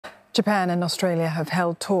Japan and Australia have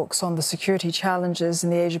held talks on the security challenges in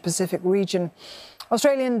the Asia-Pacific region.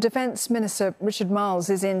 Australian Defence Minister Richard Marles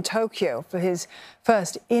is in Tokyo for his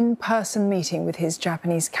first in-person meeting with his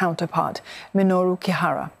Japanese counterpart, Minoru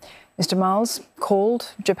Kihara. Mr. Marles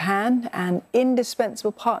called Japan an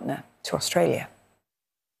indispensable partner to Australia.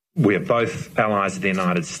 We are both allies of the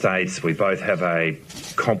United States. We both have a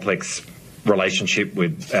complex relationship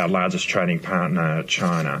with our largest trading partner,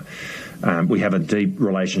 China. We have a deep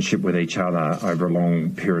relationship with each other over a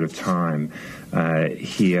long period of time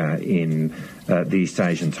here in the East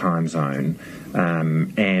Asian time zone.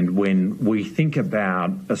 And when we think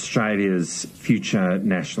about Australia's future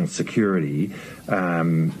national security,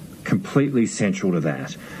 completely central to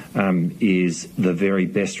that is the very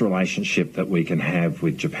best relationship that we can have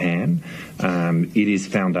with Japan. It is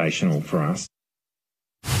foundational for us.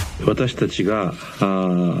 私たちが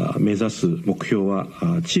目指す目標は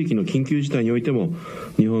地域の緊急事態においても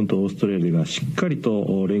日本とオーストラリアがしっかり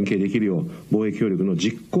と連携できるよう防衛協力の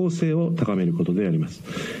実効性を高めることであります。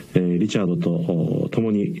リチャードと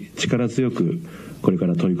共に力強くこれか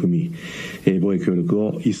ら取り組み防衛協力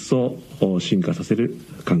を一層進化させる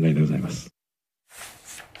考えでございます。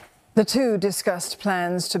The two discussed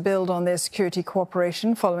plans to build on their security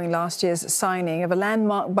cooperation following last year's signing of a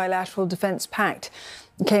landmark bilateral defence pact.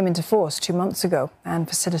 It came into force 2 months ago and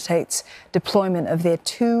facilitates deployment of their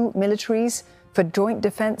two militaries for joint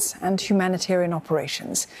defence and humanitarian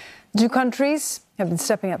operations. The two countries have been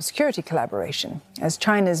stepping up security collaboration as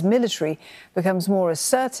China's military becomes more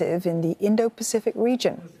assertive in the Indo-Pacific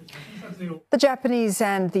region. The Japanese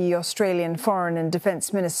and the Australian foreign and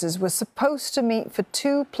defence ministers were supposed to meet for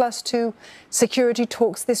 2+2 security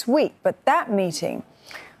talks this week, but that meeting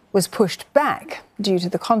was pushed back due to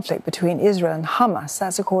the conflict between Israel and Hamas.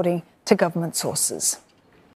 That's according to government sources.